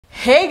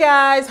Hey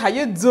guys, how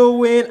you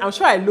doing? I'm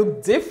sure I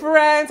look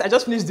different. I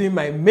just finished doing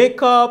my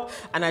makeup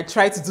and I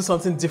tried to do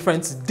something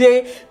different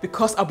today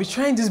because I'll be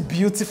trying this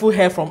beautiful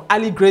hair from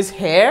Ali Grace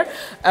Hair.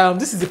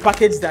 This is the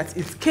package that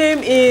it came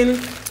in.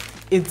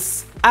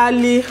 It's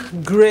Ali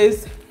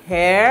Grace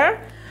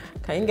Hair.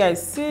 Can you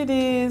guys see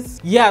this?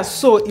 Yeah,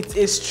 so it's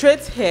a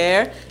straight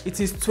hair. It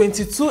is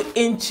 22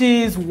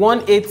 inches,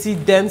 180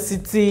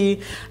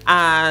 density,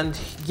 and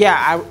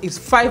yeah, it's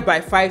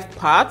 5x5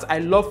 parts. I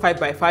love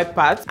 5x5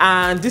 parts.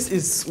 And this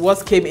is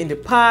what came in the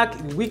pack,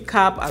 in wig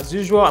cap as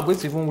usual. I'm going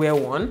to even wear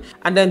one.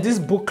 And then this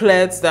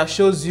booklet that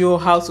shows you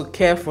how to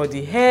care for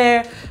the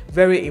hair.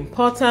 Very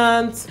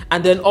important.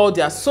 And then all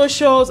their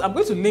socials. I'm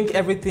going to link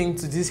everything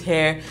to this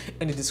hair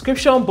in the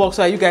description box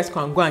so that you guys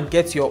can go and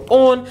get your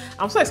own.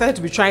 I'm so excited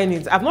to be trying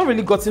it. I've not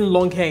really gotten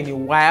long hair in a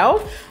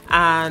while,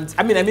 and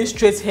I mean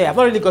straight hair. I've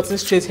not really gotten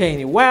straight hair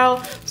in a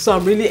while, so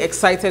I'm really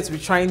excited to be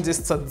trying this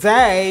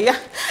today.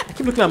 I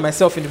keep looking at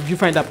myself in the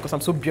viewfinder because I'm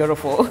so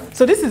beautiful.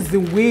 So this is the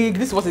wig.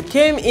 This is what it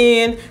came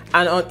in,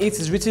 and on it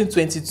is written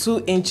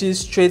 22 inches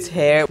straight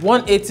hair,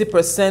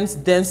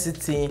 180%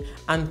 density,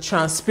 and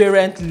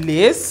transparent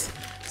lace.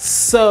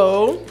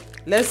 So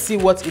let's see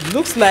what it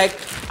looks like.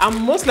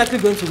 I'm most likely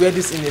going to wear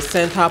this in the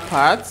center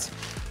part,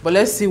 but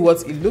let's see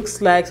what it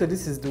looks like. So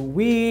this is the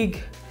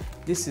wig.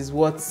 This is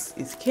what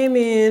it came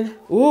in.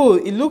 Oh,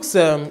 it looks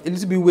a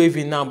little bit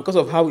wavy now because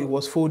of how it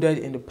was folded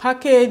in the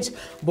package,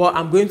 but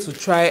I'm going to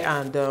try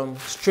and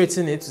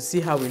straighten it to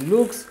see how it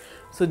looks.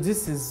 So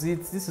this is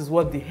it. This is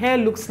what the hair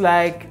looks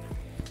like.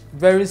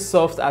 Very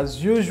soft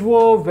as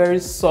usual, very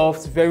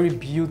soft, very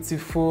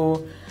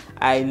beautiful.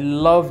 I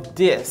love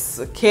this.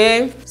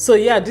 Okay, so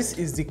yeah, this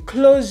is the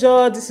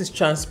closure. This is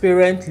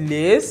transparent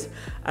lace,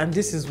 and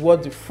this is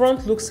what the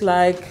front looks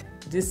like.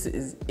 This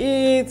is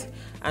it,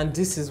 and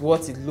this is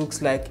what it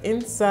looks like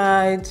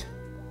inside.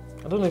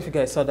 I don't know if you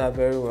guys saw that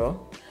very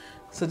well.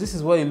 So this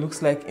is what it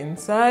looks like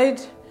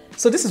inside.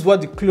 So this is what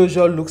the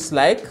closure looks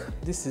like.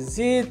 This is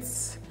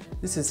it.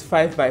 This is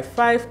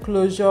 5x5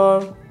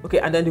 closure. Okay,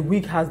 and then the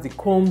wig has the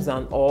combs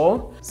and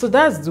all. So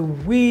that's the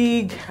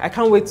wig. I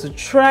can't wait to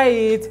try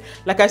it.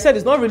 Like I said,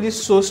 it's not really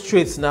so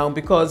straight now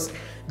because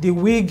the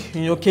wig,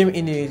 you know, came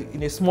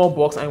in a small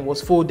box and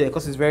was folded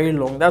because it's very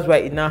long. That's why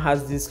it now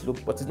has this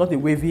look, but it's not a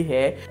wavy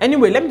hair.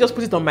 Anyway, let me just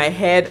put it on my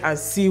head and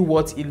see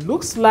what it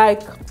looks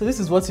like. So this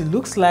is what it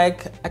looks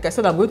like. Like I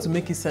said, I'm going to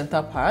make it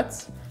center part,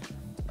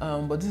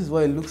 but this is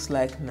what it looks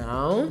like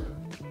now.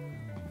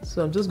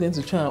 So I'm just going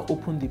to try and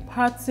open the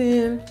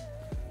pattern.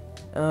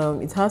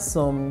 It has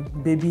some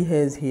baby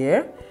hairs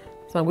here,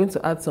 so I'm going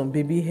to add some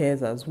baby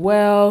hairs as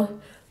well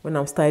when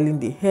I'm styling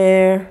the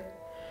hair.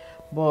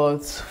 But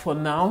for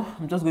now,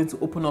 I'm just going to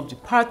open up the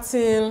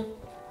pattern.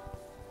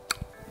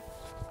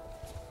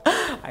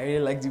 I really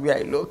like the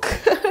way I look.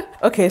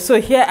 Okay, so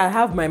here I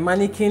have my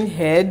mannequin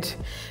head.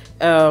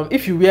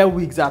 If you wear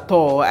wigs at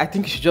all, I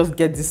think you should just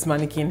get this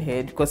mannequin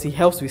head because it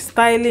helps with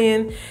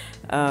styling.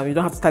 You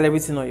don't have to style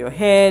everything on your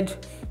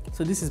head.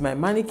 So this is my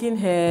mannequin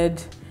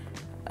head.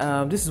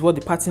 This is what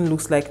the pattern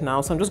looks like now.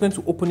 So I'm just going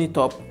to open it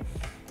up.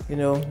 You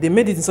know, they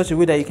made it in such a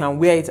way that you can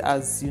wear it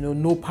as, you know,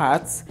 no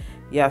parts.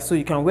 Yeah, so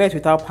you can wear it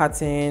without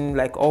parting,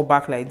 like all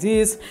back like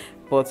this,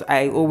 but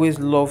I always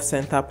love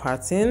center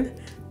parting.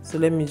 So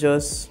let me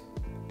just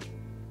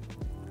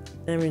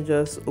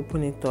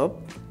open it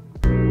up.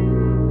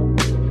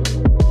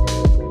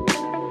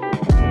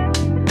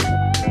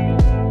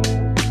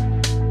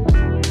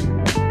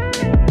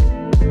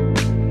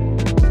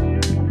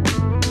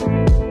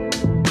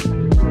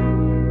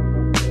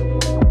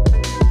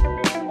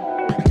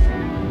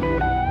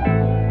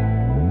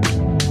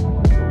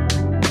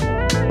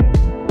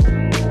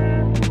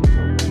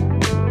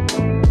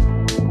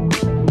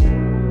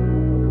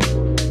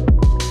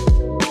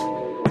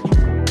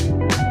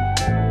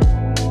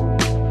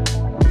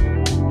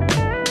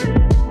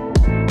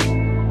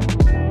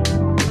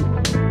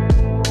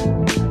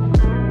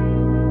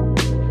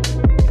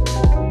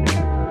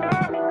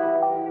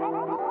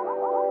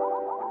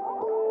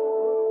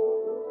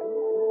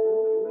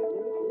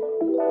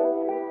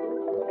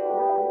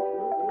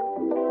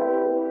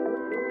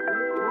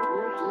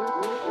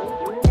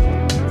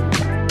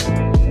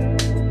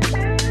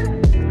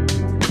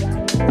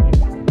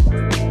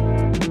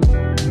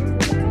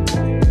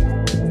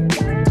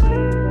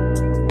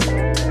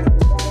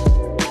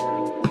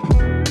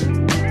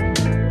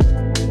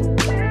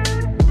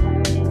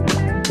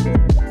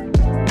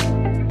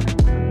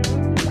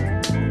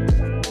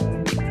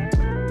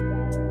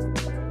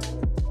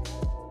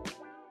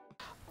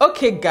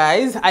 Okay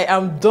guys, I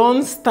am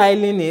done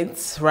styling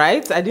it,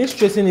 right? I didn't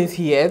straighten it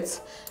yet.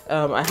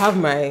 I have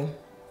my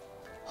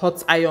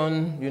hot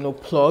iron, you know,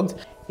 plugged.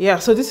 Yeah,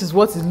 so this is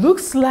what it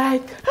looks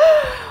like.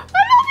 I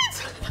love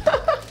it.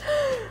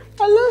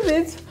 I love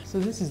it. So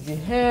this is the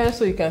hair.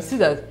 So you can see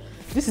that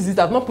this is it.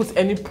 I've not put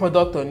any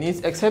product on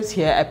it except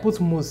here. I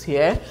put mousse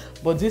here,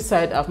 but this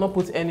side I've not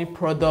put any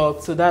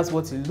product. So that's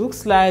what it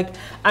looks like.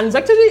 And it's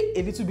actually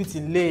a little bit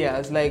in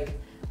layers. Like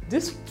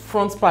this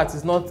front part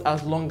is not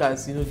as long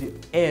as, you know, the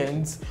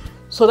ends.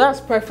 So that's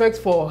perfect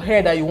for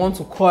hair that you want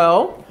to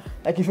coil.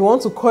 Like if you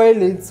want to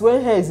coil it,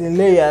 when hair is in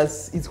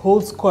layers, it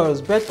holds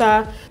coils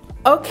better.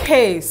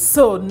 Okay,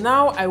 so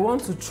now I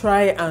want to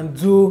try and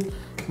do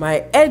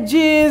my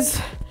edges.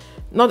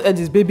 Not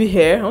edges, baby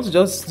hair. I want to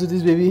just do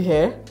this baby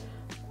hair.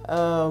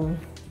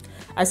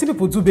 I see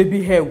people do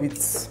baby hair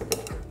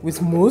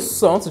with mousse,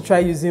 so I want to try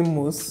using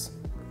mousse.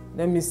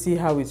 Let me see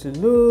how it will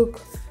look.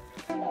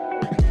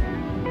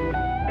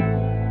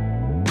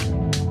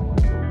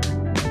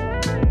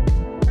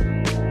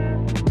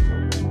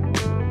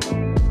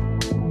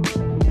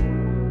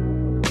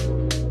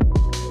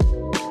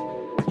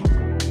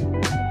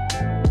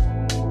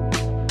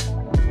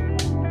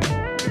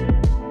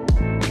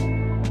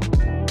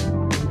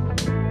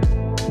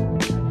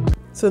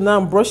 So now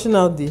I'm brushing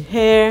out the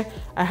hair.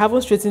 I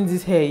haven't straightened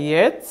this hair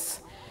yet,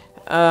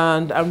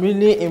 and I'm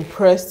really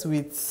impressed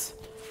with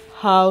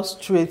how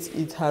straight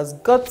it has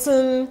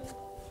gotten.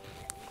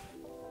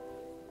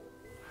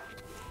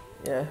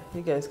 Yeah,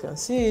 you guys can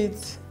see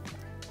it.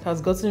 It has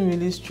gotten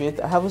really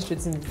straight. I haven't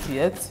straightened it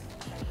yet.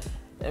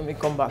 Let me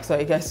come back so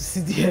you guys to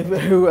see the hair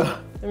very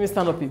well. Let me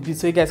stand up a bit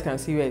so you guys can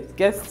see where it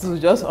gets to,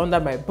 just under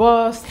my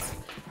bust.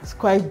 It's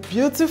quite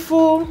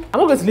beautiful. I'm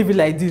not going to leave it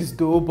like this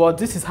though, but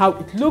this is how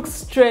it looks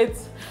straight.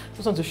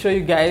 Just want to show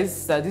you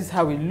guys that this is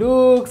how it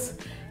looks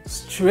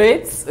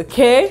straight,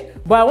 okay?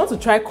 But I want to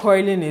try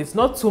coiling it,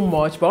 not too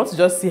much, but I want to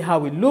just see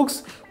how it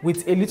looks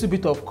with a little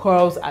bit of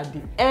curls at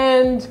the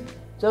end.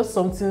 Just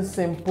something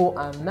simple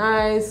and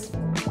nice.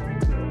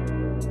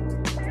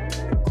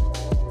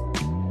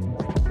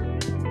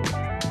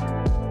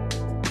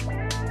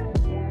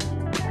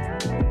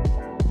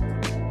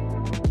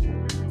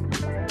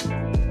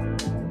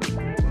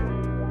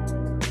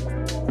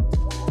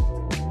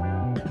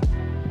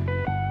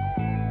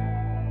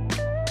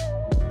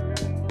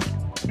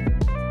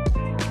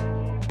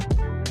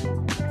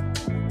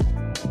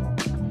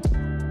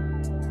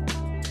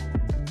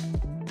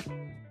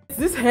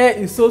 This hair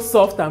is so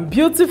soft and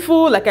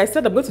beautiful. Like I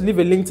said, I'm going to leave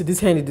a link to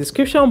this hair in the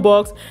description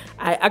box.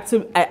 I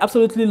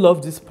absolutely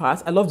love this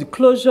part. I love the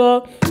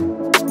closure.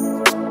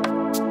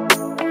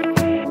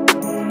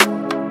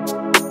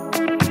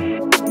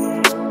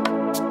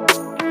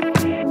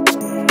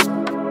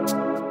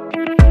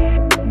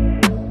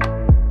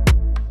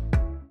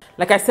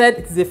 Like I said,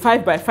 it is a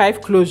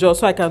 5x5 closure,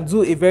 so I can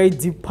do a very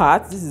deep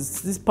part.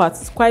 This part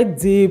is quite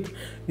deep,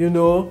 you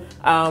know.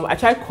 I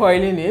tried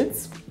coiling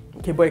it.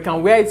 Okay, but you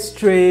can wear it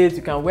straight,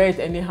 you can wear it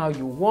anyhow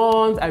you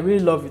want. I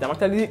really love it. I'm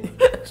actually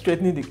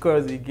straightening the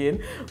curls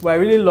again, but I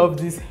really love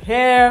this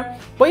hair.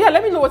 But yeah,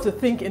 let me know what you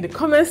think in the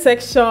comment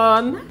section.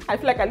 I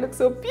feel like I look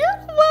so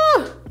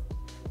beautiful.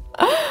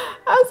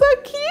 I'm so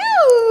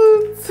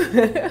cute.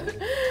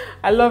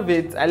 I love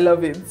it. I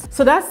love it.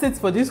 So that's it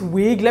for this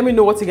wig. Let me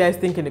know what you guys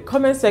think in the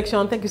comment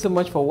section. Thank you so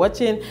much for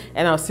watching,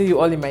 and I'll see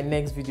you all in my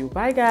next video.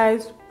 Bye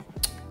guys.